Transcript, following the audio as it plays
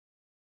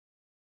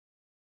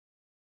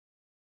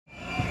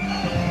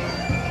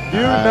Do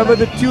you remember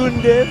the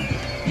tune, Dave?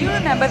 You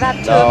remember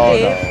that term, No,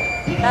 Dave?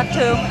 no. That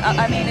term,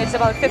 I mean, it's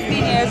about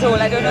 15 years old.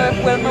 I don't know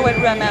if Wilma would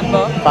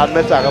remember.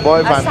 Fan Saga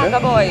Boy, A fan Saga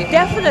boy.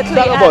 Definitely.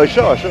 Saga Boy,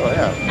 sure,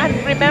 yeah.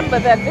 And remember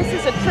that this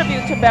is a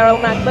tribute to Beryl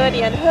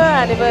McBurney and her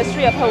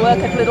anniversary of her work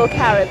at Little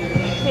Carib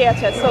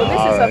Theatre. So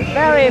this is a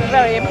very,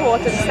 very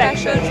important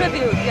Special section.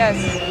 tribute, yes.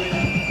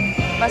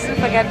 Mustn't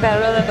forget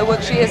Beryl and the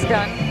work she has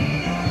done.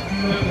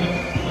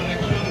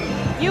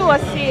 You are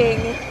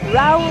seeing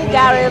Raoul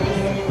Garib's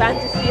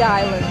Fantasy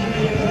Island.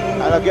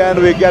 And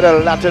again, we get a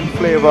Latin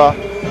flavor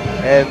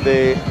in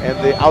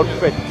the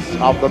outfits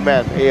of the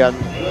men. Ian,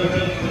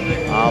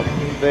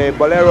 the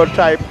bolero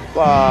type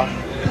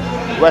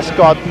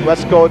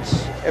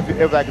waistcoats,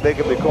 if they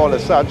can be called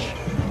as such.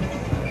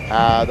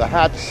 The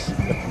hats,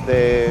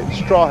 the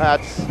straw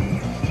hats,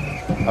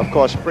 of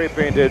course, spray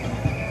painted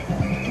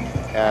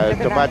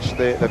to match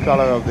the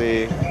color of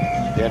the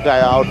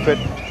entire outfit.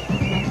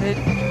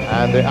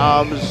 And the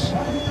arms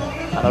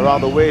and around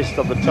the waist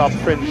of the top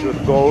fringed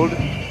with gold.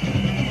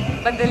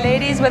 But the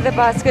ladies with the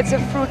baskets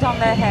of fruit on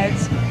their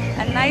heads,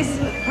 a nice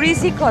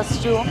breezy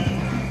costume,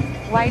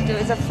 white,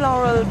 it's a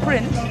floral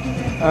print,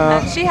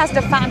 and she has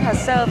to fan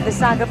herself. The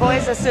Saga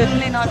boys are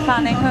certainly not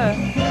fanning her.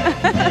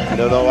 I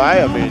don't know why,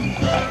 I mean,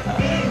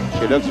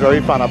 she looks very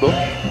fannable.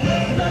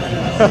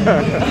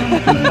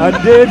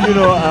 And Dave, you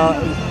know,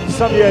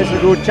 some years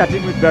ago,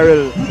 chatting with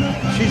Beryl,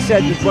 she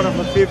said that one of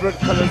her favorite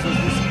colors was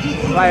this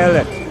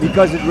violet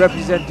because it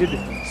represented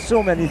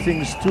so many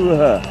things to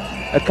her,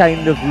 a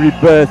kind of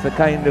rebirth, a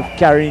kind of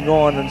carrying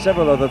on, and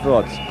several other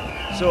thoughts.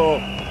 So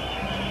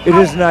it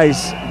is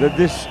nice that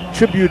this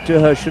tribute to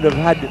her should have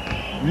had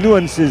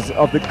nuances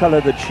of the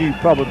color that she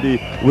probably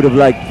would have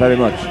liked very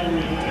much.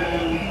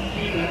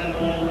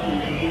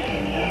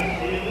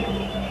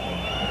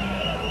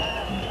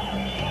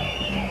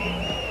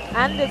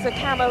 And as the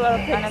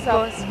camera picks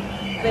up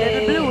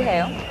the blue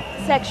hair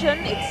section,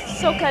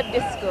 it's soca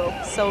disco.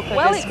 Soca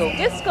well, disco.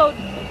 it's disco.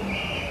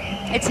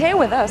 It's here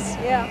with us.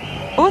 Yeah.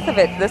 Both of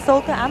it, the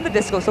soca and the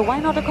disco, so why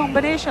not a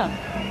combination?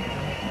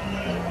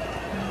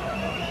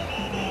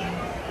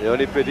 The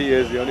only pity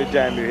is the only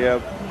time you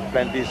hear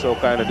plenty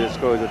soca and a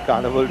disco is at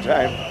carnival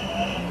time.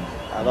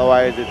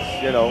 Otherwise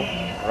it's, you know,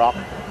 rock,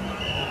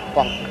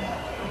 funk.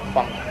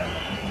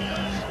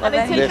 And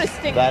it's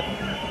interesting.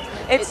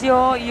 It's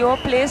your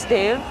place,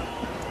 Dave,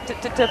 to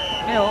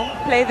you know,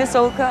 play the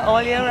soca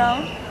all year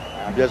round.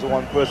 I'm just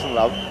one person,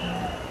 love.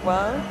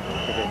 Well,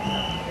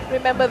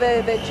 remember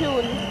the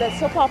tune that's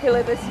so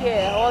popular this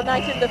year, All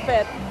Night in the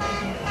Fed.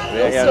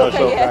 No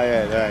soca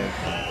yet, right.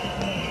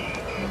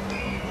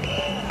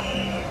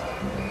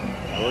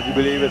 Would you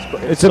believe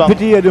it's a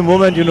pity at the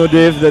moment, you know,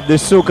 Dave, that the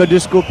soca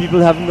disco people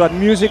haven't got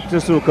music to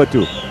soca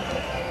to.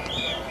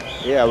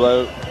 Yeah,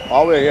 well,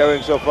 all we're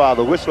hearing so far are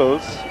the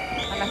whistles.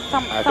 And a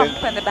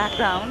thump in the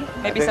background,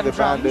 maybe some the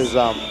drums. band is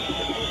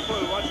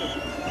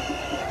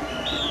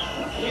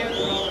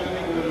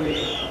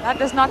that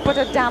does not put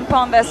a damper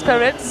on their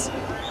spirits.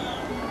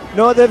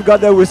 No, they've got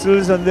their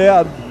whistles and they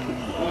are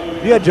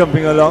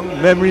jumping along,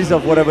 memories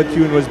of whatever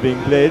tune was being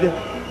played.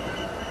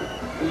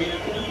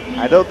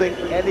 I don't think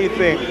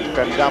anything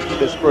can dampen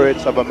the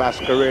spirits of a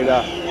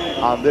masquerader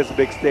on this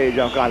big stage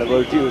on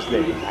Carnival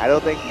Tuesday. I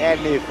don't think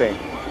anything.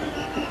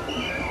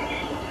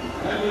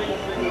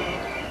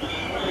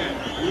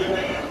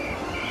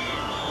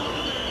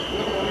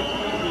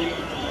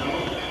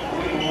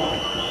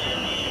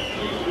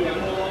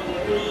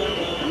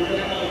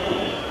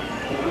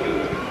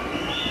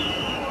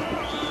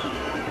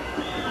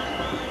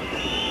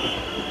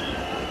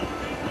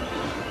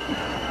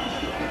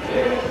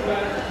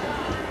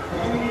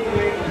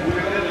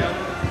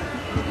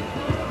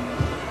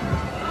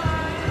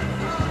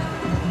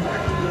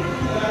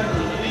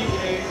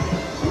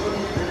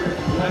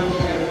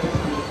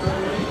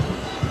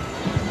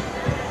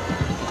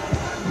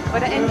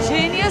 But an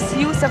ingenious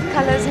use of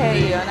colors here,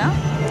 you know?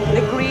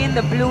 The green,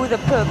 the blue, the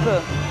purple.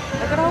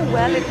 Look at how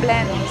well it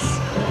blends.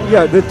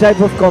 Yeah, the type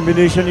of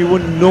combination you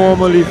wouldn't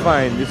normally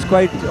find. It's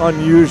quite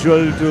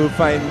unusual to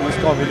find this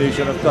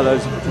combination of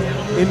colors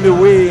in the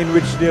way in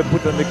which they're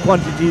put and the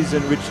quantities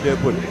in which they're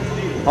put.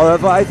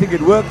 However, I think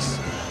it works.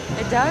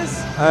 It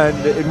does.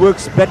 And it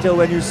works better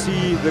when you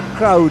see the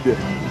crowd.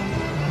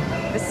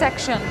 The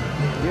section.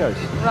 Yes.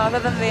 Rather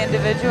than the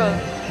individual.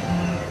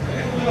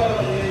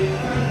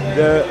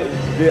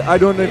 I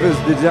don't know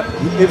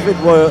if it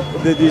were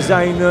the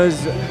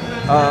designer's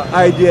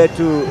idea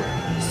to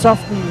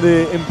soften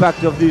the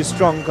impact of these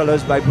strong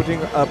colors by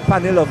putting a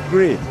panel of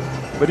gray.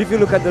 But if you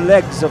look at the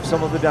legs of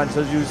some of the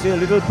dancers, you see a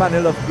little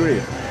panel of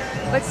gray.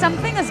 But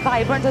something as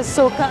vibrant as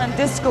soca and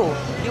disco,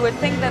 you would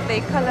think that the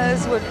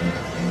colors would,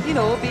 you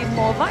know, be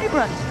more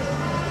vibrant.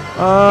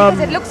 Because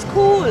it looks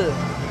cool.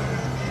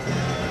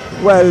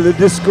 Well, the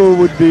disco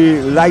would be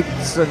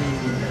lights and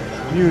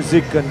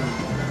music and...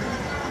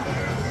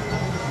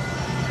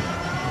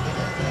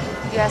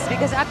 Yes,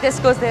 because at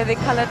discos there are the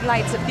colored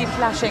lights that keep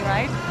flashing,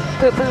 right?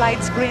 Purple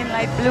lights, green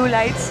light, blue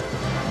lights.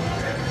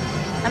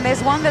 And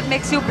there's one that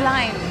makes you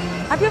blind.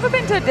 Have you ever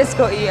been to a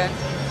disco, Ian?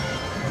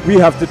 We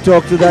have to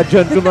talk to that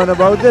gentleman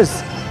about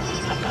this.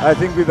 I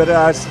think we better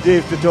ask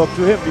Dave to talk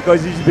to him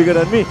because he's bigger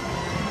than me.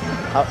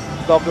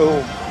 Talk to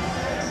whom?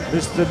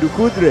 Mr.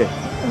 Ducoudre.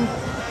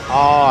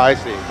 Oh, I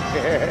see.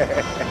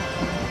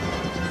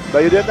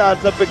 But you didn't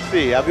answer Big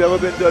C. Have you ever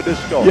been to a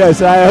disco?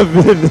 Yes, I have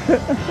been.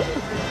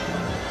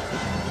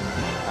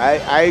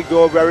 I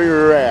go very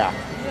rare.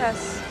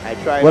 Yes. I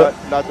try Well-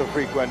 not to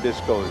frequent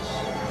discos.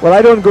 Well,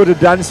 I don't go to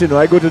dance, you know.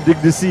 I go to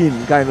dig the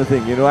scene kind of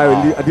thing, you know.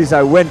 At least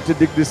I went to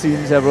dig the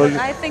scene several. But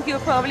I think you'll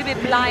probably be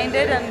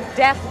blinded and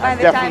deaf by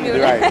the time you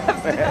Definitely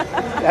left.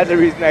 right. That's the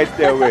reason I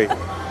stay away.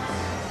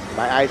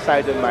 My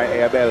eyesight and my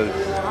air bells.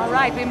 All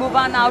right, we move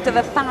on now to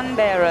the fan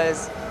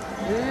bearers.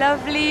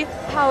 Lovely,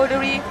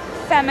 powdery,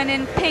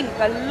 feminine pink.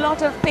 A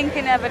lot of pink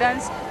in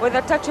evidence with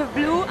a touch of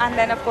blue and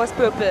then, of course,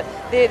 purple.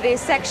 The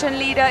section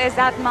leader is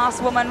that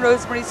masked woman,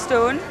 Rosemary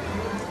Stone.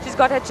 She's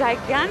got a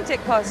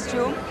gigantic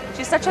costume.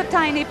 She's such a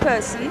tiny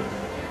person.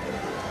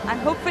 And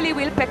hopefully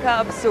we'll pick her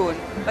up soon.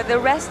 But the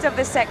rest of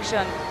the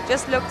section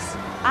just looks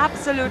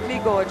absolutely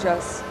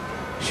gorgeous.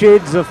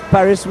 Shades of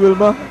Paris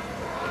Wilma.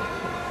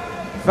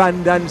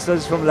 Fan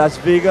dancers from Las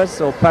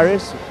Vegas or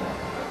Paris.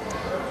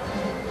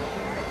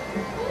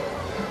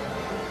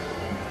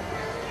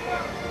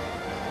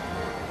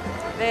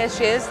 There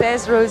she is,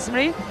 there's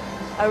Rosemary.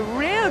 A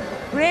real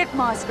great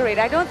masquerade.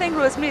 I don't think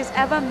Rosemary has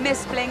ever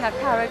missed playing a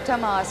character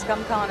mask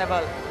come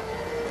Carnival.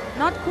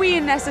 Not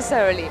queen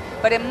necessarily,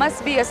 but it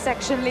must be a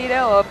section leader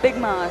or a big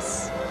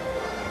mask.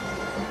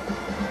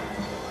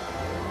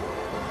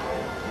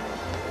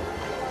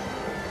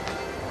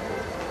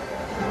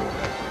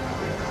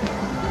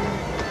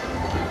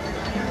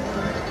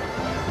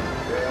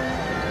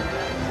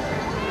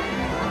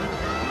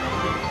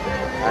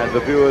 And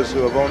the viewers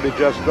who have only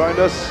just joined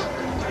us,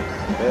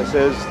 this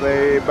is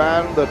the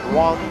band that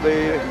won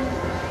the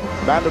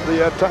Band of the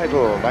Year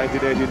title,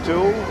 1982,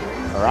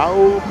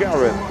 Raoul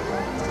Garib.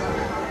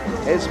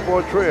 His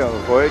portrayal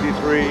for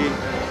 83,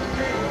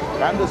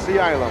 Fantasy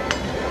Island.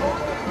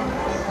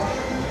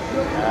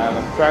 And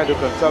I'm trying to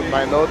consult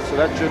my notes to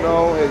let you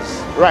know his,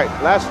 right,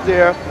 last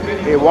year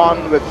he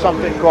won with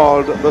something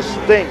called The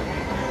Sting.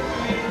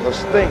 The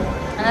Sting.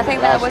 And I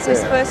think that last was his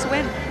year. first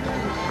win.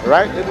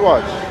 Right, it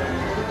was.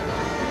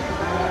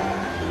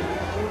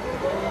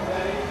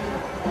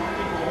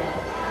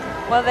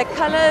 Well, the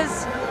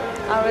colors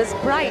are as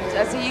bright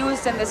as he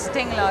used in the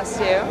Sting last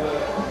year.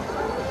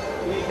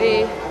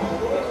 The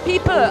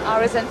people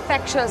are as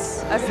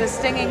infectious as the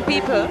stinging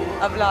people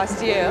of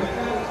last year.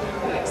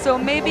 So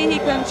maybe he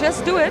can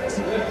just do it.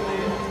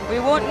 We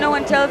won't know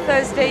until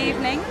Thursday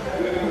evening.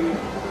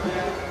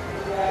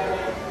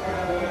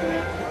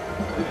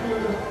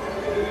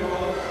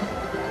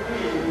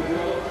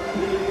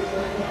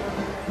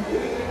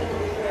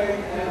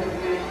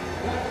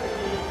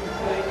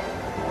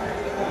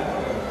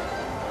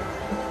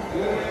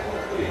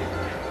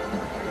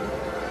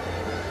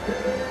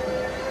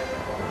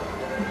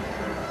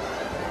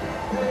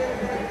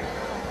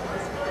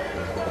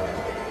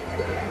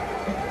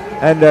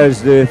 And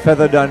as the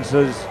feather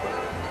dancers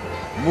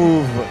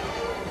move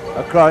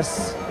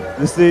across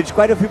the stage,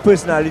 quite a few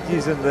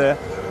personalities in there.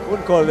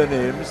 Won't call their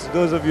names.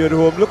 Those of you at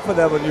home, look for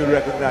them and you'll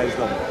recognize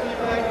them.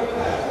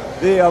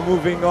 They are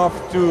moving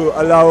off to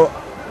allow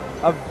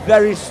a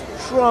very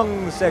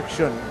strong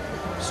section.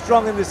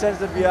 Strong in the sense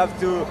that we have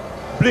to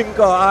blink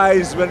our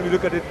eyes when we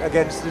look at it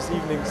against this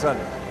evening sun.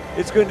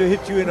 It's going to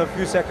hit you in a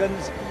few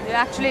seconds. You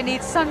actually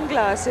need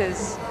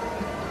sunglasses.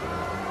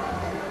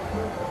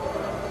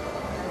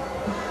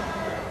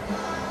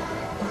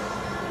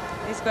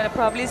 He's going to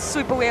probably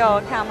sweep away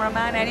our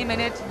cameraman any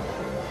minute.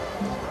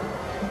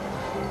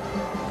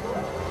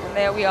 And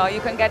there we are.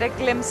 You can get a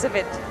glimpse of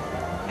it.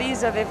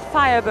 These are the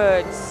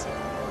Firebirds.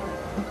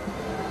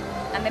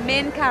 And the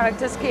main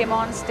characters came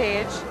on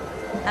stage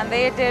and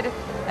they did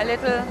a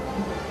little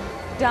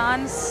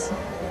dance,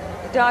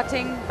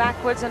 darting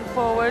backwards and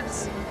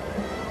forwards.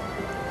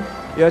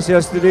 Yes,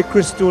 yesterday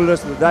Chris told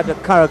us that a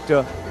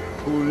character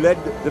who led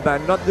the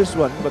band, not this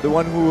one, but the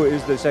one who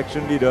is the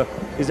section leader,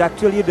 is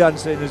actually a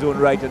dancer in his own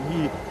right, and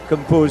he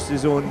composed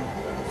his own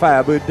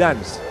Firebird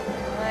dance.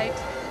 Right.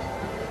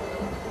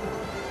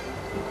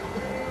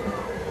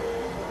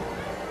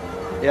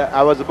 Yeah,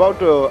 I was about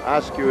to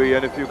ask you,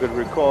 Ian, if you could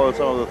recall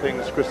some of the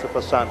things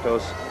Christopher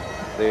Santos,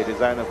 the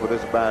designer for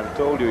this band,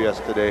 told you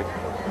yesterday,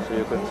 so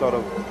you can sort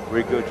of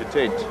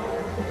regurgitate,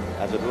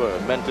 as it were,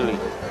 mentally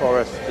for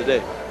us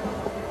today.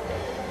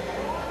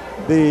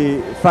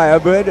 The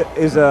Firebird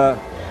is at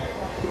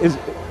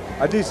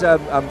least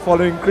I'm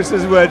following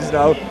Chris's words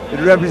now, it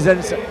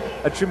represents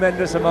a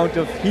tremendous amount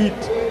of heat,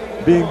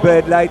 being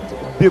bird-like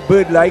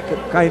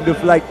kind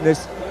of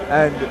lightness,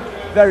 and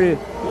very,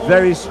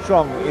 very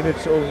strong in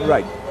its own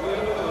right.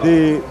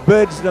 The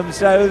birds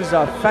themselves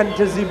are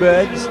fantasy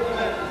birds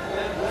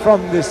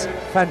from this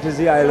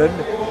fantasy island,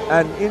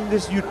 and in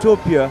this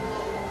utopia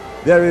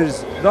there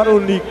is not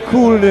only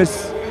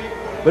coolness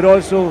but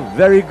also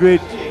very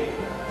great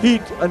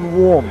heat and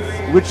warmth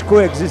which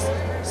coexist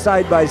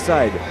side by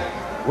side.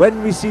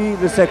 When we see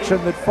the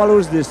section that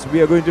follows this,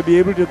 we are going to be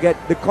able to get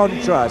the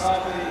contrast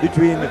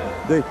between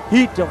the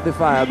heat of the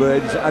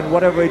Firebirds and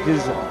whatever it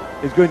is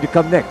is going to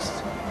come next.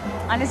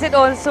 And is it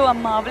also a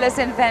marvelous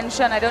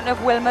invention? I don't know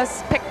if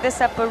Wilmer's picked this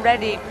up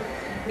already.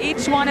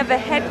 Each one of the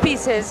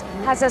headpieces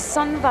has a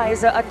sun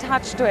visor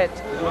attached to it.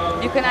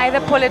 You can either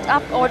pull it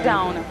up or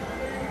down.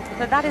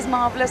 So that is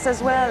marvelous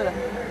as well.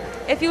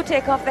 If you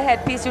take off the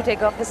headpiece, you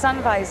take off the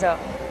sun visor.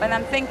 But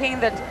I'm thinking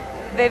that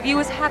they've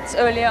used hats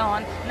earlier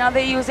on, now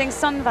they're using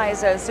sun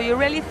visors. So you're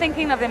really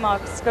thinking of the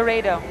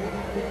masquerader.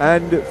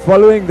 And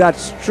following that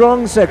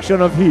strong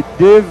section of heat,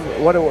 Dave,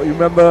 what you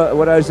remember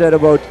what I said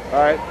about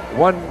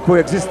one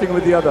coexisting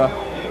with the other,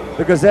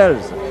 the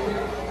gazelles.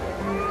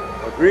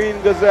 A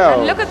green gazelle.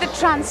 And look at the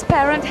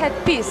transparent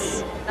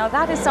headpiece. Now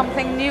that is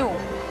something new.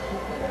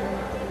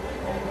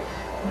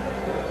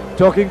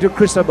 Talking to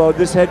Chris about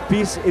this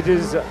headpiece, it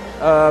is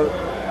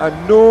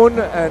a known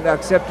and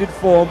accepted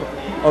form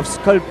of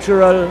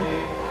sculptural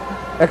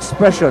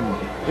expression.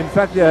 In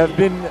fact, there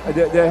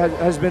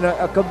has been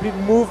a complete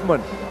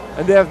movement,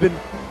 and there have been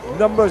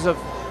numbers of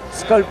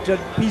sculptured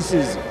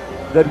pieces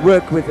that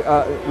work with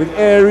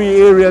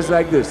airy areas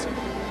like this,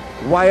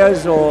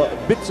 wires or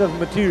bits of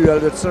material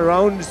that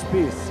surround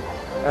space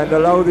and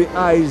allow the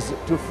eyes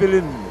to fill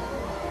in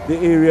the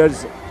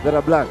areas that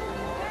are blank.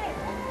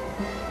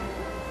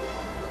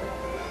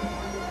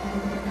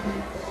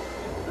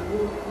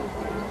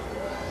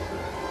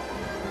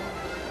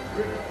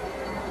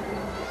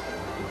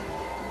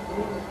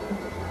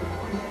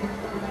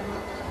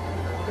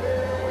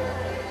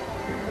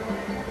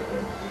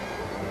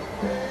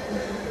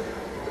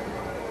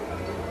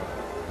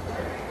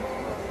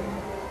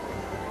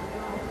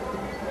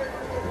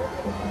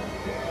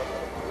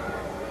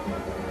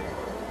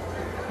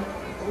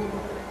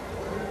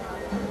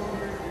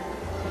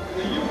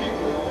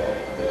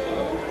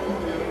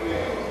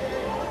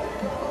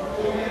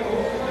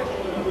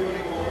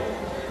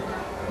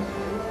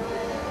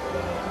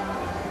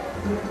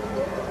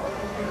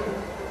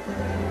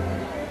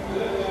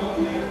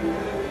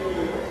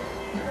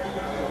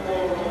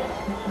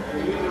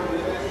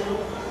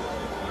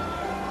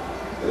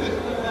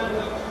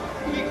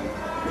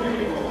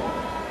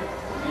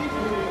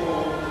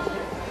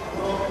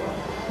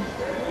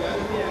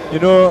 You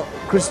know,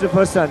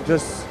 Christopher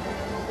Santos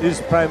is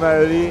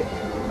primarily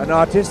an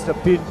artist, a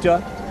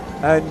painter,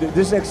 and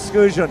this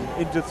excursion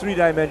into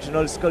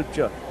three-dimensional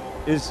sculpture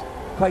is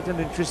quite an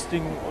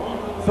interesting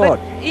thought.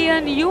 But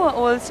Ian, you are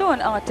also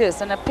an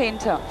artist and a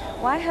painter.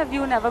 Why have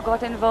you never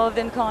got involved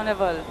in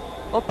Carnival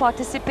or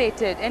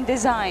participated in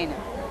design?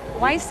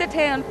 Why sit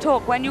here and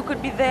talk when you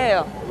could be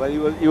there?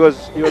 Well, he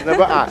was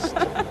never asked.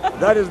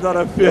 That is not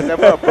a fair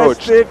never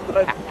approached.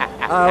 statement.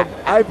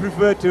 I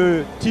prefer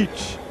to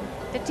teach.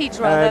 To teach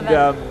rather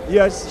than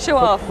yes, show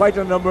off. Quite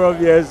a number of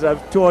years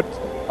I've taught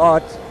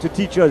art to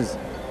teachers,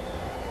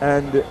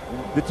 and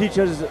the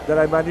teachers that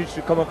I managed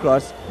to come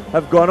across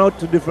have gone out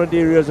to different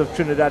areas of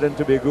Trinidad and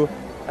Tobago,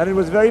 and it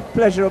was very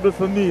pleasurable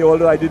for me,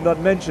 although I did not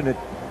mention it,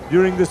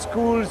 during the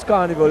school's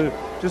carnival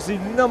to see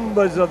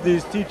numbers of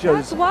these teachers.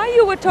 That's why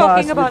you were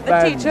talking pass about with the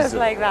bands. teachers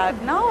like that.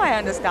 Now I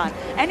understand.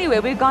 Anyway,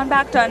 we've gone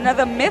back to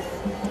another myth,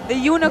 the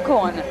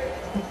unicorn.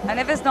 And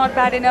if it's not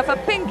bad enough, a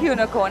pink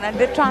unicorn, and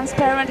the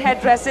transparent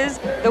headdresses,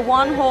 the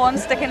one horn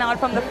sticking out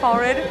from the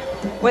forehead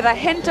with a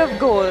hint of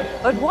gold.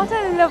 But what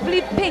a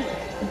lovely pink.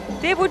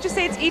 Dave, would you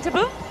say it's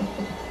eatable?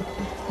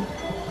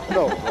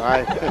 No,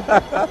 I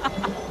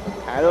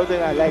don't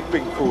think I like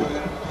pink food.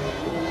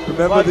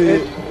 Remember,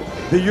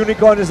 the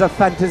unicorn is a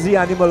fantasy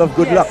animal of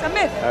good luck. Yes, a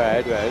myth. All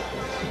right, right.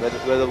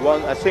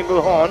 With a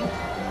single horn.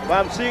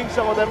 But I'm seeing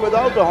some of them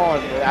without the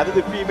horn. Are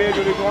they the female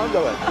unicorns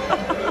or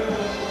what?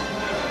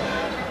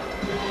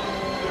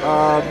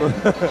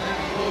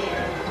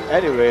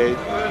 Anyway,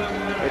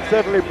 it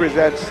certainly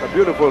presents a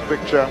beautiful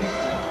picture,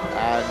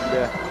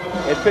 and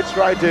it fits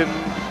right in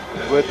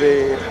with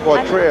the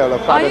portrayal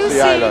of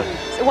Fantasy Island.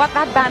 What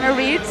that banner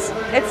reads?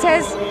 It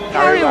says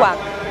Carriwak.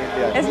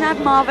 Isn't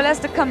that marvelous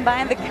to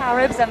combine the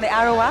Caribs and the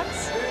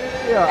Arawaks?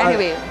 Yeah.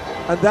 Anyway.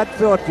 And that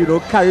thought, you know,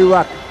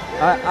 Carriwak,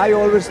 I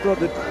always thought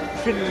that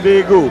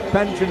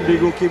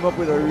Pan-Trinbago came up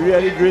with a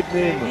really great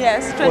name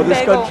for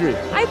this country.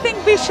 I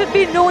think we should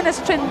be known as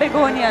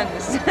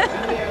Trinbagonians.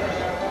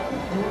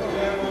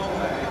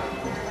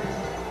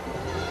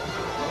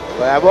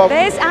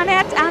 There's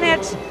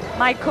Annette,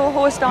 my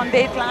co-host on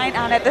Dateline,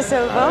 Annette De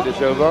Silva.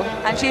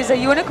 And she's a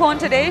unicorn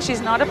today. She's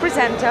not a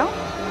presenter.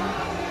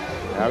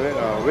 Having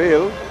a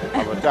whale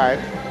of a time.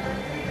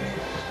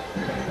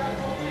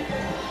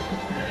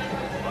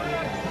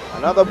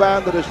 Another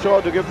band that is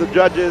sure to give the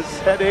judges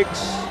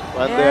headaches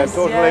when they're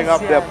totaling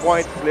up their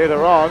points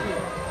later on.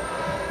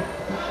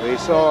 We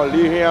saw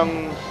Lee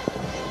Hyung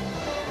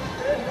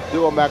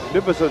do a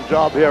magnificent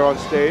job here on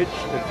stage.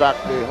 In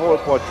fact, the whole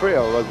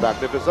portrayal was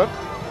magnificent.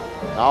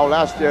 Now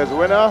last year's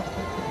winner,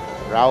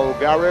 Raoul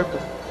Garib,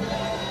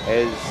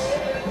 is...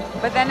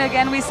 But then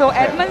again, we saw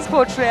Edmund's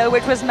portrayal,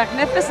 which was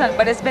magnificent,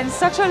 but it's been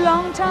such a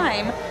long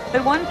time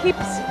that one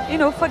keeps, you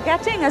know,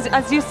 forgetting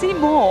as you see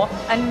more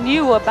and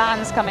newer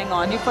bands coming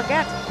on, you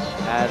forget.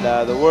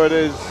 And the word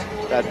is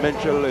that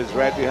Minchell is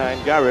right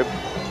behind Garib.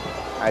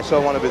 I saw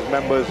one of his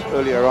members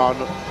earlier on,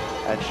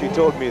 and she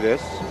told me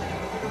this.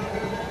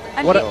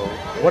 And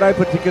What I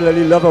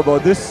particularly love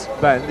about this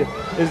band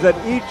is that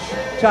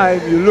each time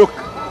you look,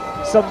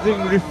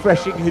 something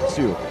refreshing hits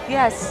you.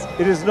 yes,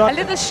 It is not a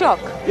little shock.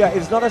 Yeah,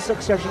 it's not a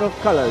succession of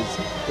colors.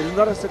 It's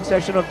not a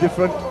succession of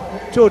different,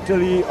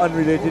 totally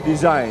unrelated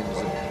designs.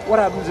 What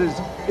happens is,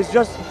 it's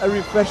just a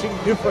refreshing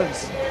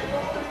difference.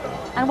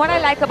 And what I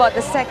like about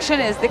the section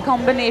is the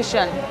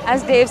combination.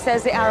 As Dave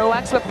says, the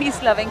Arawaks were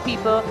peace-loving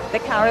people, the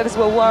Caribs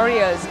were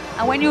warriors.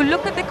 And when you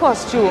look at the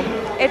costume,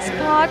 it's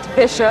part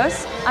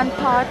vicious and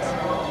part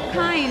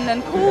kind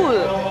and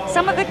cool.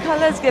 Some of the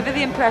colors give you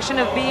the impression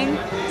of being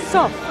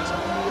soft.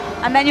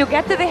 And then you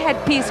get to the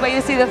headpiece where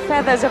you see the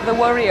feathers of the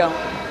warrior.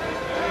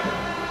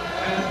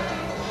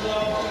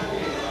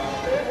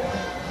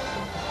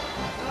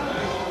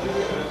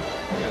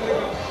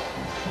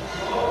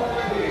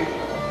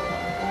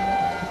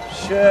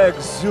 Sheer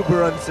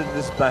exuberance in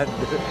this band.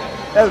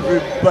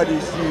 Everybody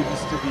seems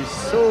to be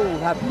so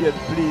happy and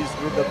pleased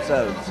with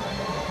themselves.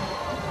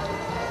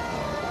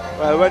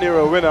 Well, when you're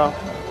a winner,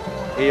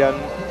 Ian,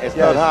 it's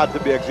Yes. not hard to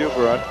be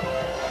exuberant.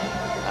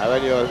 And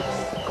when you're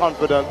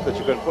confident that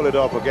you can pull it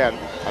off again,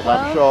 as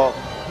I'm sure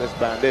this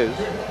band is.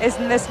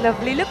 Isn't this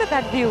lovely? Look at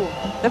that view.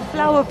 The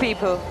flower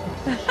people.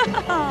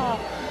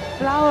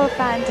 Flower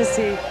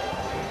fantasy.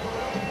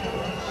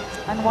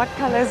 And what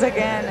colors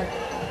again?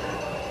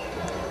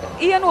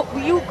 Ian,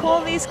 you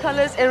call these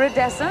colors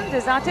iridescent,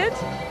 is that it?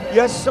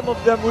 Yes, some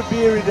of them would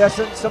be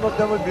iridescent, some of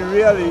them would be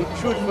really,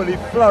 truthfully,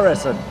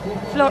 fluorescent.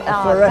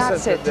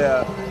 Fluorescent, that's it.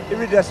 and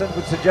iridescent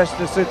would suggest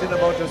a certain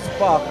amount of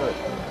sparkle.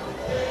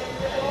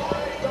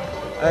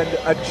 And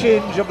a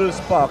changeable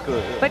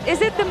sparkle. But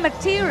is it the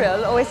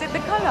material or is it the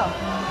color?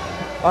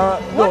 No,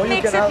 What you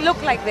makes can it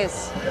look like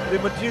this? The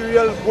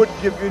material would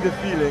give you the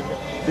feeling,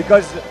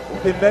 because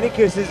in many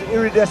cases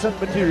iridescent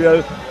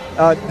material,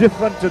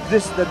 different to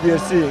this that we are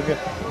seeing,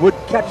 would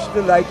catch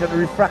the light and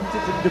refract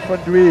it in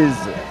different ways.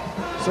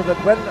 So that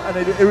when an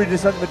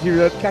iridescent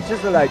material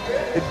catches the light,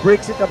 it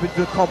breaks it up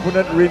into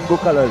component rainbow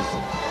colors.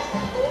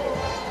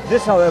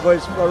 This, however,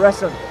 is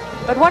fluorescent.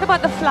 But what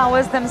about the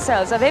flowers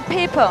themselves? Are they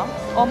paper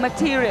or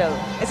material?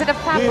 Is it a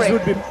fabric? These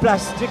would be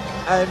plastic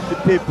and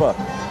paper.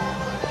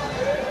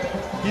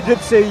 He did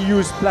say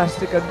use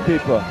plastic and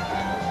paper.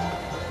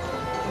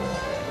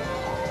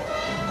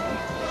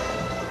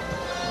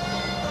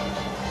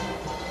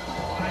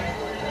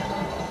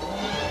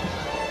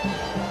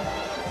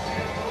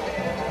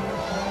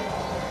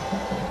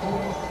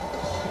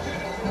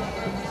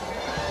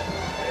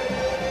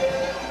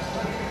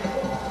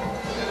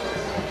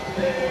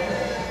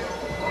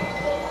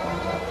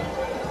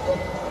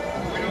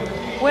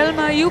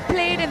 Wilma, you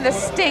played in the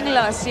Sting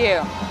last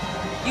year.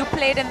 You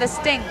played in the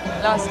Sting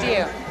last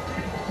year.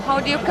 How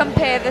do you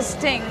compare the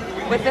Sting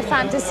with the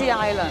Fantasy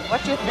Island?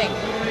 What do you think?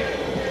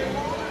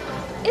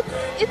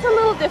 It's a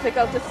little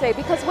difficult to say,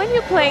 because when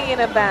you're playing in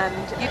a band,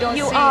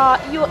 you see.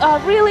 are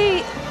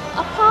really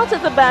a part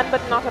of the band,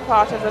 but not a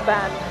part of the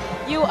band.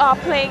 You are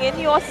playing in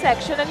your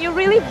section, and you're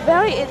really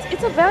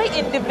it's a very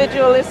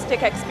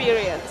individualistic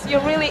experience.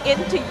 You're really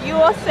into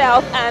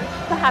yourself and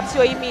perhaps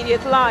your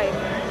immediate line.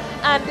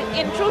 And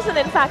in truth and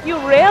in fact, you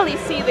rarely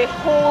see the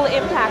whole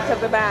impact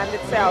of the band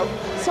itself.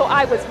 So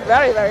I was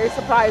very, very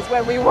surprised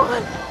when we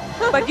won.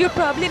 But you'd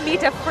probably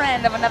meet a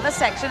friend of another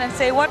section and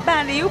say, what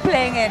band are you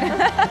playing in?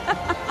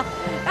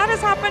 That has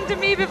happened to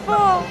me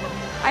before.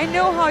 I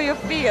know how you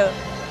feel.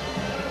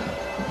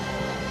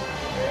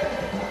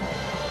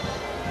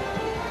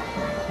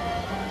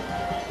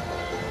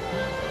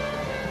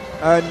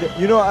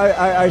 And you know,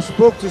 I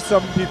spoke to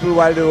some people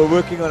while they were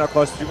working on a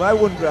costume. I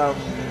wouldn't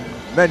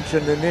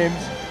mention the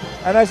names.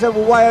 And I said,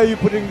 well, why are you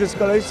putting this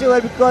color? He said,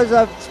 well, because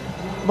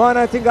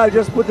I think I'll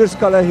just put this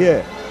color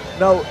here.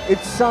 Now, it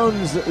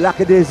sounds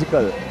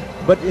lackadaisical,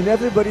 but in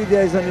everybody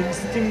there's an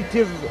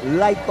instinctive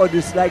like or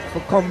dislike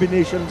for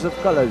combinations of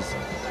colors.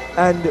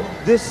 And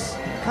this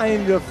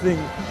kind of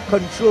thing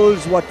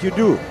controls what you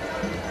do.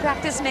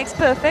 Practice makes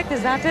perfect,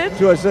 is that it?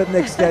 To a certain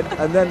extent,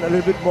 and then a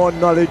little bit more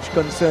knowledge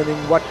concerning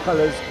what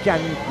colors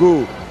can go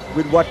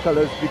with what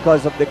colors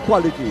because of their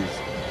qualities.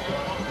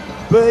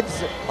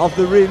 Birds of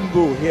the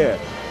Rainbow here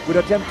would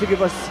attempt to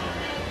give us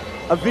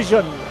a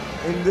vision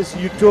in this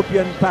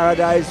utopian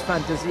paradise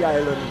fantasy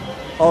island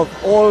of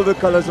all the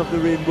colors of the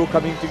rainbow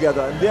coming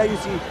together. And there you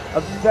see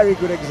a very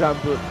good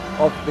example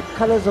of the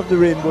colors of the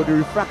rainbow, the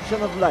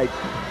refraction of light,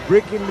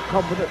 breaking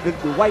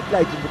the white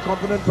light into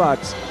component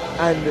parts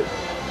and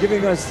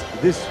giving us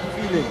this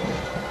feeling.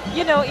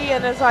 You know,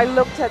 Ian, as I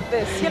looked at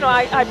this, you know,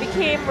 I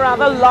became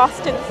rather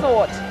lost in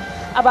thought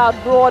about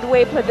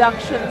Broadway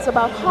productions,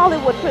 about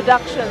Hollywood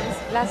productions.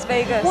 Las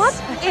Vegas. What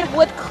it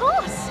would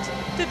cost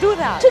to do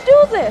that. To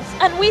do this.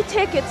 And we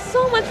take it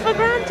so much for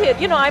granted.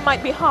 You know, I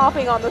might be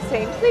harping on the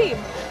same theme,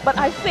 but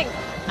I think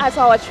as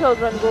our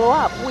children grow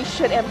up, we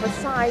should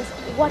emphasize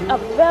what a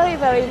very,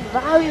 very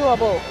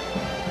valuable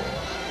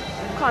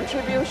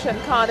contribution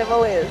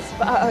Carnival is.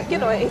 You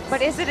know,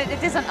 but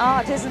it is an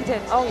art, isn't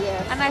it? Oh,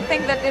 yes. And I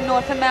think that the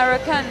North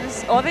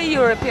Americans or the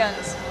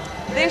Europeans,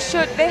 they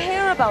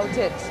hear about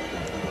it.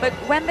 But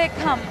when they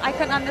come, I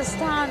can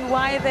understand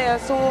why they are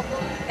so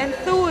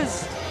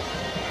enthused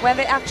when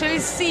they actually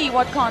see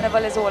what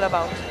Carnival is all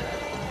about.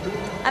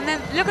 And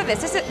then look at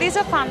this. These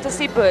are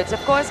fantasy birds. Of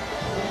course,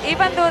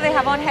 even though they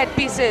have on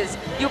headpieces,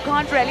 you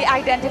can't really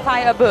identify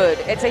a bird.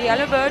 It's a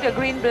yellow bird, a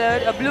green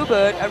bird, a blue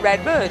bird, a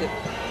red bird.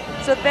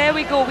 So there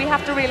we go. We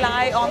have to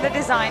rely on the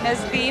designer's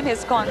theme,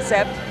 his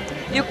concept.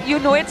 You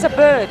know it's a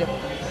bird,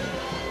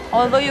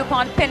 although you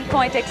can't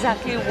pinpoint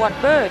exactly what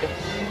bird.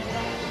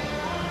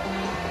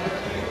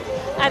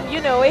 And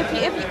you know,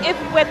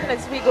 if when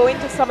as we go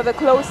into some of the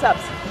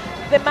close-ups,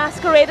 the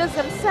masqueraders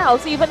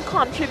themselves even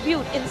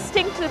contribute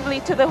instinctively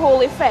to the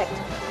whole effect.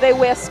 They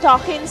wear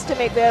stockings to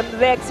make their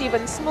legs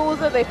even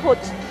smoother. They put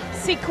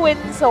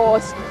sequins or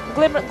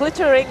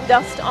glittering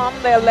dust on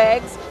their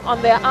legs,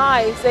 on their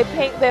eyes. They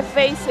paint their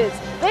faces.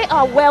 They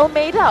are well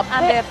made up.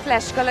 And they're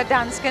flesh-colored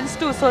dance skins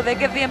too, so they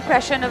give the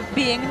impression of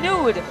being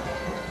nude.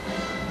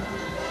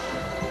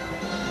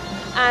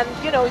 And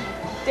you know,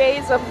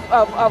 days of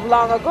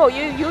long ago,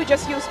 you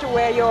just used to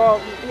wear your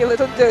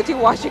little dirty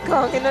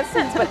washicong in a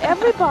sense, but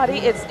everybody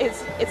it's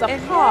a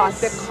part.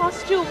 Yes. The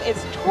costume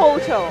is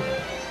total.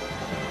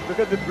 Look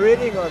at the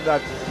braiding on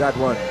that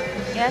one.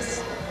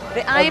 Yes,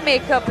 the eye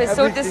makeup is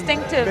so Everything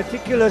distinctive.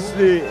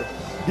 meticulously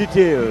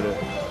detailed.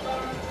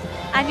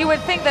 And you would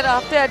think that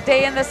after a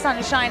day in the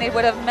sunshine, it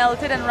would have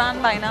melted and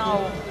ran by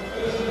now.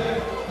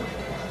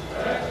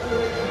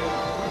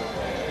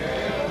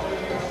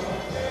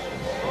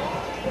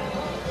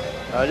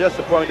 Just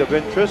a point of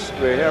interest,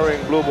 we're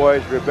hearing Blue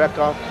Boy's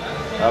Rebecca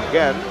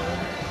again.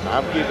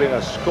 I'm keeping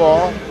a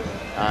score,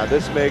 and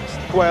this makes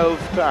 12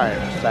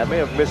 times. I may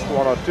have missed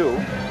one or two,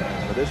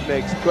 but this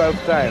makes 12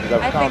 times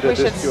I've I think we counted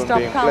should this tune stop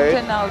being counting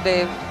played. now,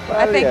 Dave. Well,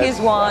 I think yes,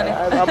 he's won.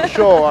 I'm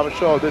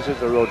sure this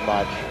is a road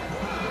march.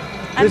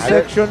 This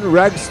section,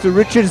 Rags to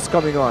Riches,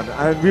 coming on,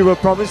 and we were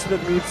promised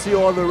that we'd see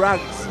all the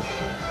rags.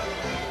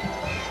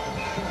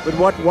 But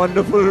what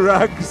wonderful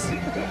rags!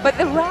 But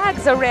the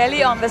rags are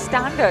really on the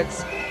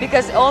standards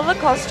because all the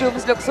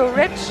costumes look so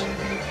rich.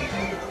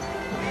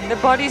 The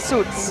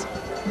bodysuits.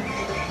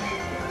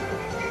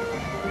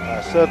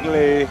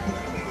 Certainly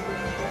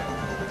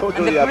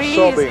totally And the breeze,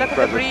 absorbing look at the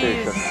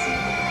presentation. breeze.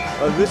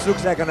 Well, this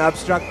looks like an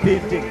abstract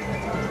painting.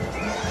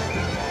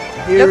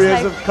 Looks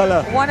Areas like of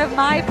color. one of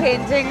my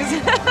paintings.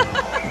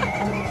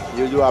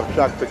 You do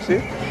abstract,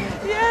 Pixie?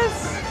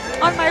 Yes,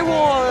 on my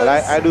walls. Well,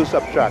 I do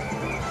subtract.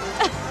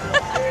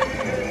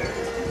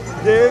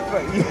 Dave,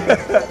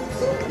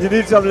 you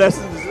need some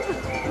lessons.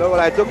 No, well,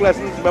 I took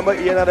lessons. Remember,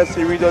 Ian had a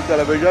series on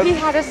television? He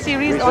had a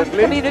series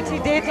recently? on Community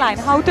Dateline,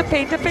 how to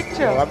paint a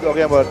picture. No, I'm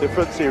talking about a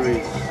different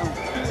series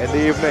in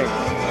the evening.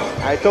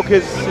 I took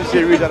his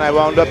series and I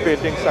wound up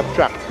painting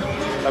subtract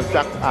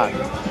art.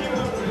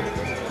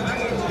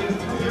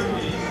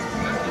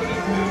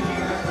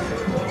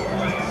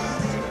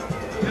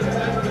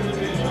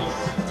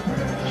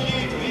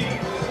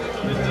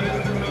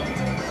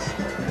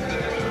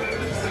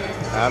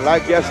 And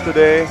like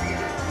yesterday,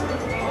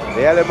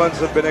 the elements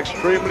have been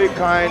extremely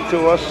kind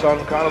to us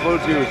on Carnival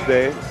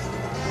Tuesday.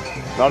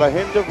 Not a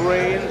hint of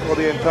rain for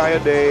the entire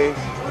day.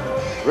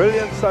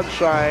 Brilliant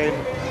sunshine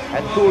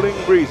and cooling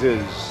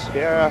breezes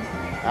here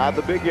at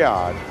the big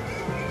yard,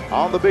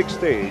 on the big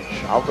stage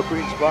of the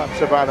Queen's Park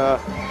Savannah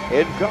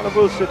in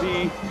Carnival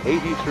City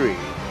 83.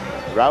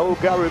 Raoul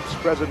Garib's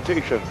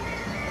presentation,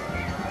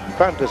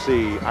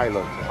 Fantasy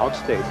Island on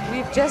stage.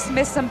 We've just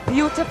missed some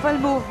beautiful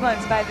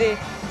movements by the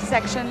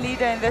section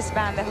leader in this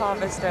band, the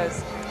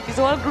Harvesters. He's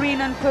all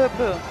green and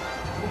purple.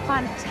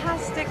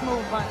 Fantastic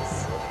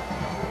movements.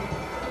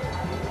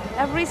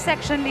 Every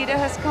section leader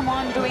has come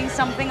on doing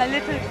something a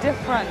little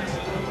different.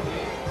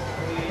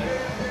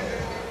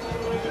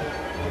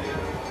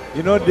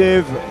 You know,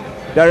 Dave,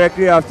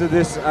 directly after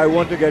this, I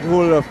want to get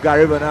hold of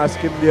Garib and ask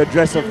him the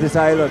address of this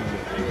island.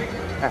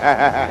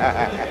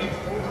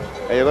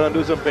 Are you going to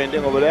do some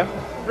painting over there?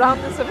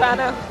 Round the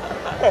savannah.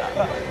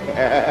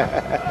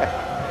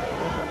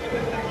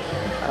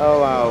 Oh,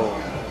 wow.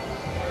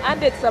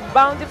 And it's a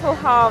bountiful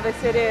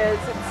harvest, it is.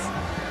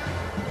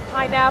 It's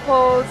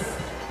pineapples,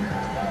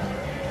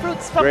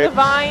 fruits from the Grapes.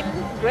 vine,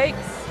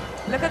 grapes.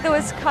 Look at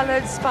those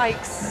colored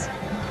spikes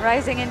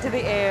rising into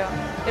the air.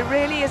 It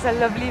really is a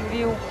lovely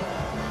view.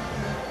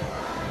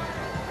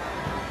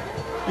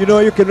 You know,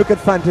 you can look at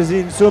fantasy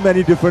in so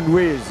many different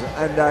ways,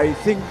 and I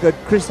think that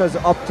Chris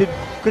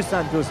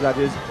Santos that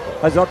is,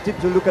 has opted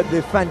to look at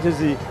the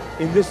fantasy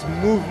in this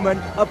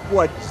movement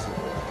upwards.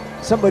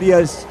 Somebody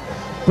has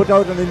put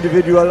out an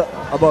individual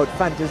about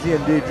fantasy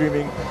and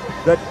daydreaming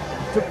that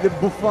took the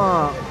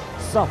Buffon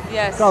soft,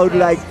 Yes,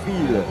 cloud-like yes.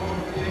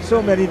 feel.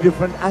 So many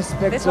different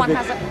aspects This of one it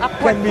has an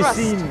upward can be thrust.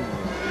 seen,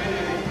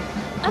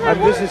 And,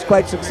 and this is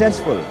quite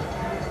successful.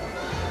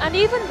 and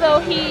even though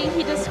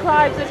he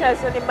describes it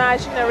as an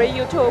imaginary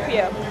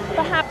utopia,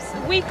 perhaps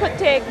we could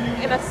take,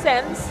 in a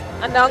sense,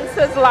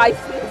 announcer's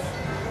license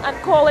and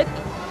call it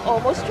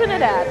almost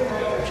Trinidad.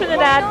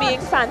 Trinidad being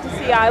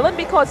Fantasy Island,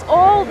 because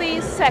all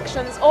these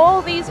sections,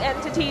 all these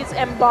entities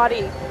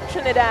embody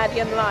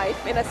Trinidadian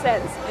life, in a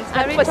sense. It's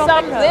And very for some,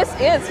 topical. this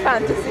is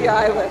Fantasy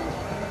Island.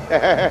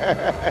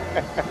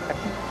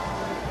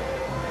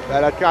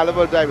 Well, at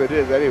Carnival time it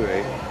is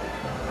anyway.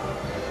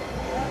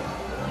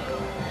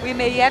 We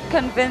may yet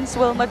convince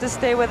Wilma to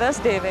stay with us,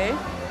 Davey.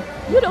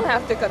 You don't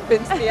have to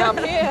convince me, I'm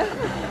here.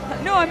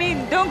 No, I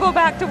mean, don't go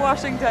back to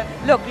Washington.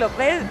 Look,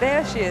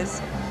 there she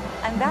is.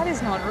 And that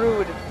is not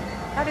rude.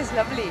 That is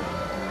lovely.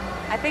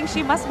 I think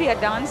she must be a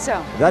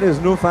dancer. That is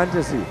no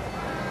fantasy.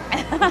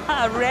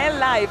 Real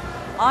life,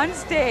 on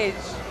stage.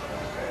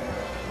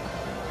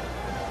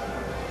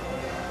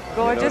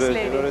 Gorgeous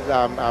lady. You notice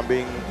I'm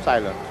being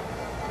silent.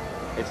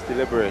 It's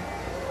deliberate.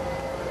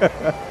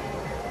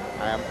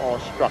 I am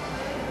awestruck.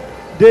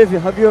 Dave,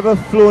 have you ever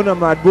flown a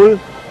Mad Bull?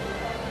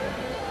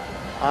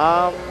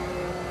 I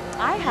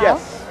have.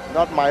 Yes,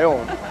 not my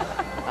own.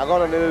 I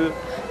got a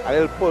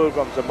little pull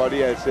from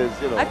somebody else's,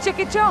 you know. A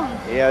chicky-chong.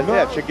 Yeah, No.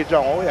 yeah, chicky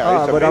chong. Oh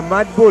yeah. But a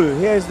Mad Bull,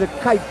 here's the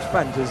kite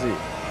fantasy.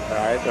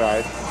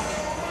 Right.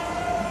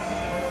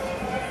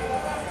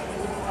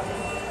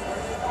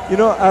 You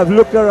know, I've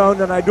looked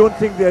around and I don't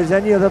think there's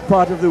any other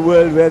part of the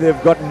world where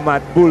they've got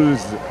Mad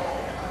Bulls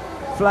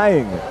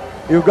flying.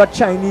 You've got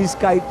Chinese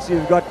kites,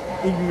 you've got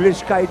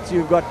English kites,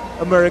 you've got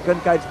American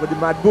kites, but the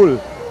Mad Bull,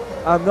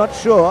 I'm not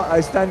sure,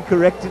 I stand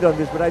corrected on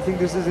this, but I think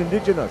this is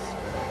indigenous.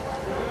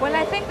 Well,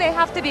 I think they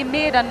have to be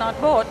made and not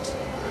bought.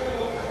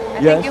 I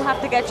Yes. think you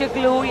have to get your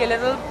glue, your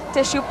little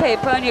tissue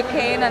paper and your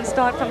cane and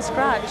start from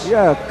scratch.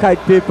 Yeah,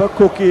 kite paper,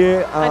 cookie,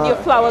 And your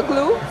flour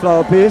glue.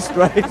 flour paste,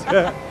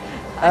 right?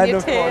 And your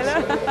of tail.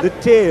 course, the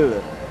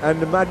tail. And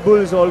the Mad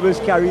Bulls always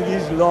carry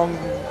these long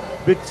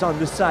bits on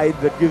the side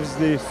that gives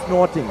the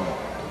snorting.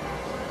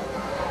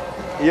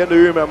 Ian, do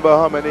you remember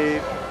how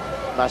many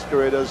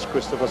masqueraders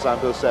Christopher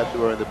Santos said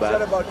were in the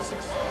band?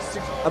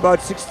 About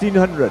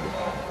 1,600.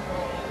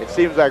 It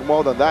seems like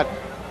more than that.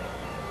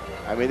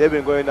 I mean, they've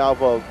been going now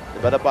for the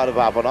better part of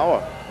half an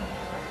hour.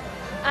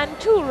 And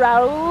too,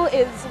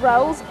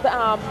 Raoul's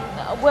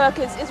work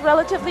is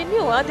relatively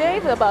new, huh,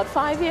 Dave? About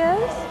 5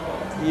 years?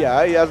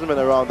 Yeah, he hasn't been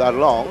around that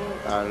long.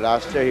 And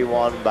last year he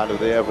won Band of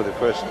the Year for the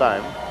first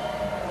time.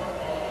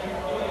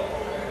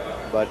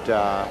 But,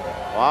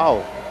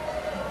 wow.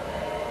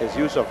 His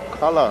use of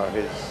color,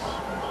 his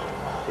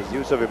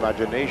use of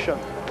imagination,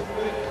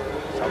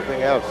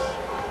 something else.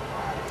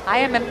 I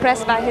am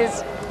impressed by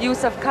his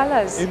use of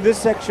colors. In this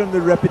section, the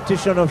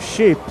repetition of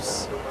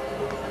shapes,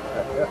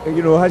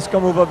 you know, has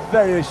come over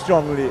very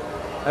strongly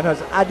and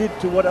has added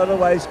to what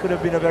otherwise could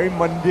have been a very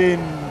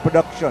mundane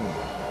production.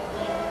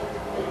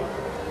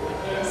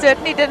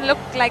 Certainly didn't look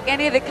like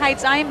any of the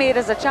kites I made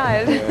as a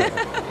child.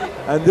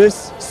 And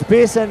this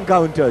space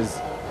encounters.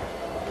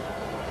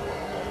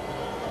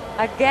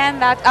 Again,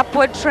 that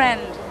upward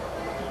trend.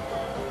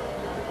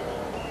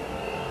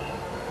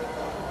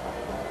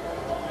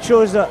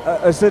 Shows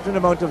a certain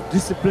amount of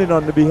discipline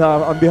on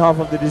behalf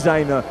of the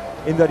designer,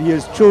 in that he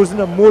has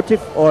chosen a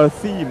motif or a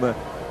theme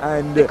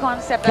and The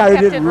concept and carried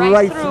kept it it right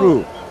right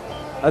through. through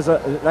as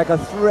like a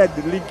thread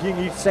linking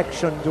each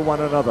section to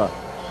one another.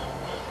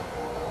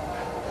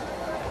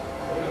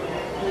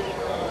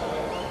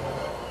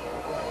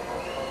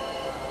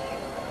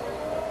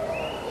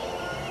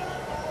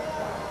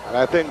 And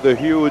I think the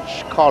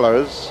huge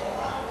collars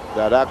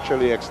that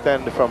actually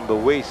extend from the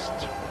waist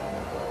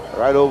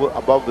right over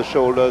above the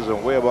shoulders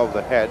and way above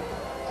the head,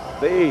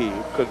 they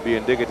could be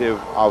indicative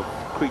of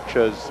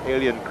creatures,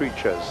 alien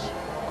creatures.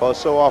 Because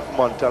so often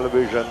on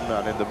television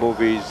and in the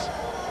movies,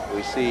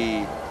 we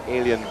see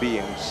alien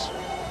beings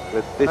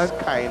with this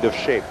kind of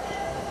shape.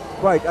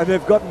 Right, and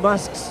they've got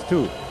masks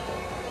too.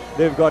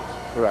 They've got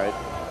Right.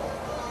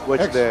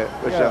 Which they're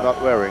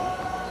not wearing.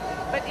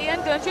 But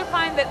Ian, don't you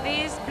find that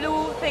these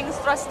blue things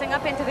thrusting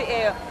up into the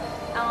air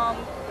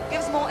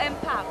gives more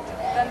impact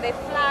than the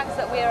flags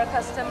that we are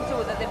accustomed to,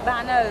 the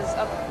banners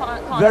of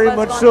carnivals very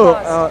much gone so.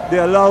 past? They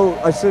allow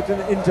a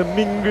certain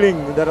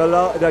intermingling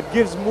that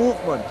gives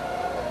movement.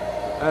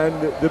 And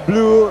the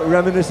blue,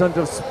 reminiscent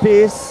of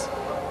space,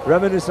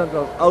 reminiscent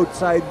of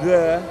outside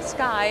there,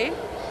 Sky.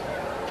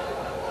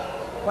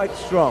 quite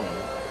strong.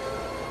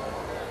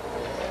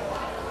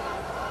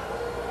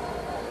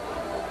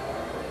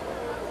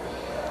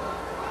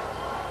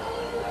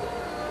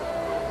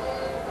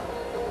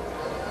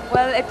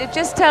 Well, it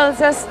just tells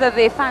us that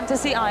the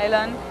fantasy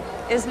island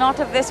is not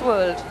of this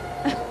world.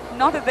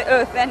 Not of the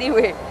earth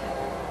anyway.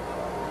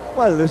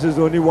 Well, this is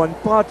only one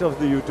part of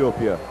the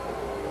utopia.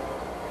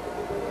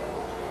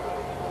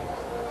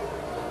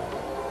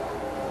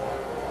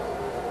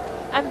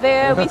 And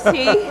there we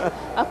see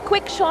a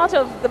quick shot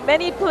of the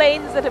many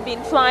planes that have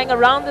been flying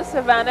around the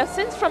savannah.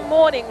 Since from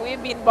morning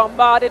we've been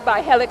bombarded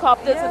by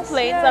helicopters and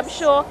planes. Yes. I'm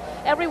sure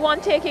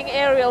everyone taking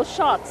aerial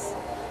shots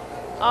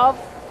of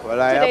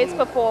today's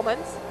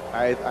performance.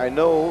 I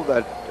know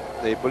that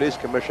the police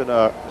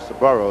commissioner, Mr.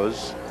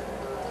 Burrows,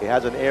 he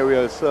has an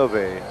aerial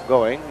survey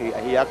going.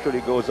 He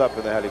actually goes up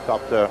in the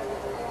helicopter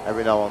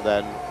every now and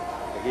then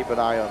to keep an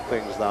eye on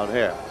things down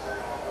here.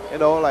 You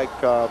know, like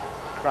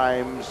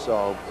crimes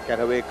or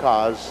getaway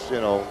cars, you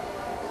know,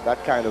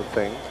 that kind of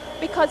thing.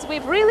 Because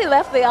we've really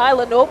left the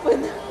island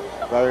open.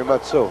 Very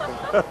much so.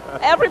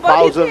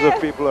 Everybody's Thousands here.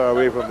 of people are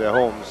away from their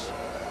homes.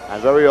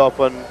 And very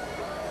often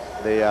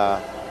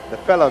the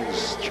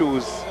felons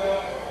choose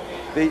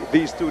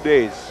these 2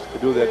 days to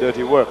do their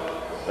dirty work.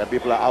 when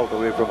people are out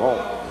away from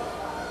home.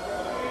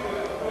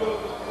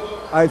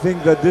 I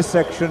think that this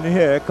section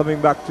here,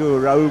 coming back to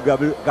Raoul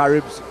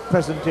Garib's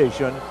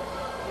presentation,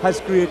 has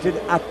created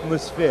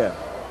atmosphere,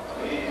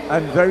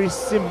 and very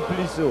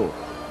simply so.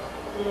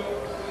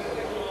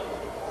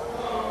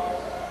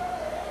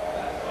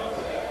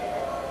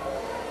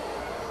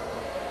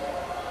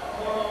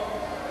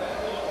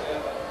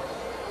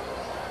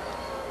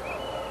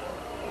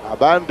 A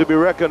band to be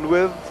reckoned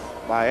with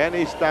by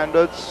any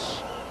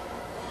standards.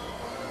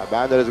 A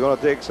band that is going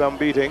to take some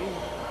beating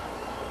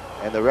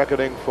in the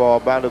reckoning for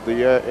Band of the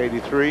Year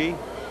 83.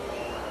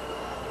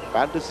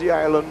 Fantasy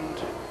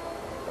Island,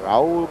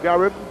 Raoul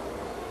Garib.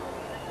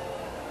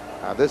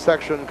 And this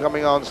section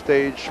coming on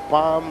stage,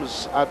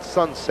 Palms at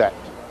Sunset.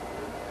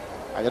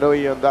 And you know,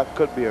 Ian, that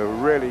could be a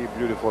really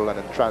beautiful and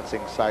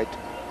entrancing sight.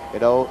 You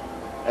know,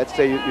 let's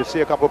say you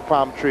see a couple of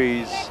palm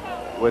trees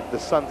with the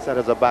sunset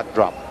as a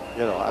backdrop.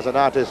 You know, as an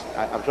artist,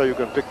 I'm sure you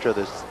can picture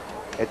this.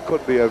 It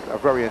could be a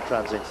very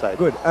entrancing sight.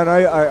 Good, and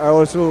I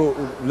also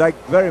like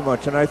very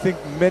much, and I think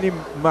many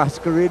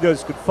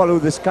masqueraders could follow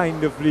this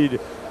kind of lead,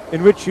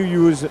 in which you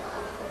use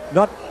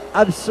not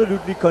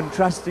absolutely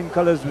contrasting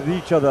colors with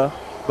each other,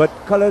 but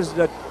colors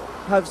that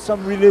have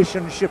some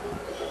relationship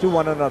to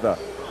one another.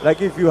 Like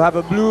if you have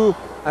a blue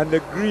and a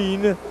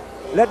green,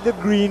 let the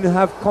green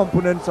have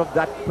components of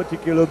that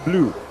particular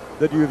blue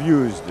that you've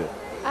used.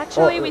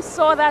 Actually, we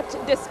saw that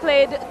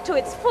displayed to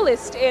its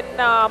fullest in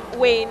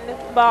Wayne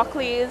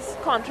Barclay's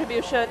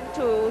contribution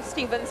to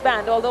Stephen's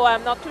band, although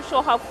I'm not too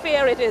sure how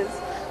fair it is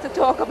to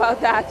talk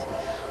about that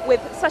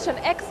with such an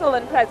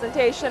excellent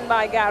presentation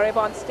by Garib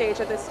on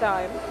stage at this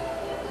time.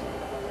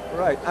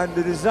 Right, and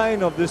the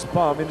design of this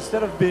palm,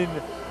 instead of being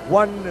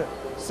one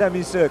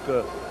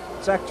semicircle,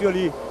 it's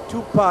actually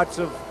two parts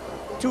of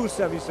two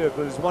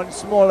semicircles, one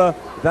smaller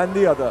than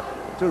the other,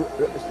 to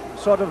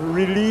sort of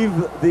relieve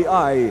the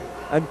eye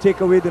and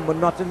take away the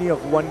monotony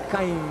of one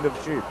kind of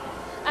shape.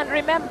 And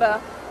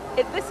remember,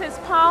 this is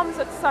palms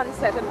at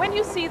sunset, and when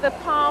you see the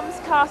palms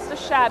cast a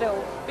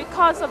shadow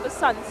because of the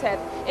sunset,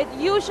 it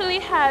usually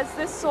has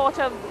this sort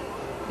of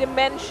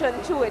dimension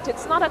to it.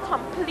 It's not a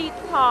complete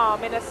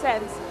palm in a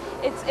sense.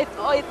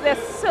 There's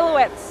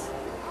silhouettes,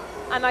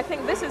 and I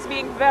think this is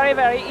being very,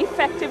 very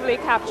effectively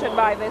captured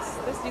by this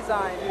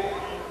design.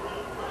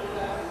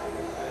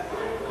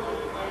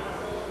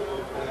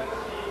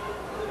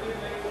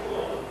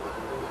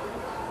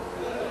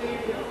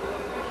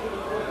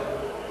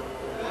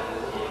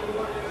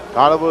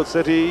 Carnival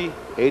City,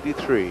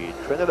 83,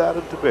 Trinidad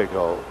and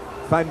Tobago.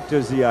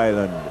 Fantasy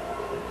Island.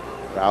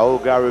 Raoul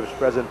Garib's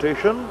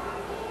presentation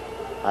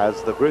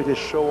as the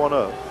greatest show on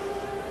earth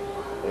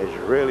is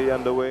really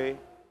underway.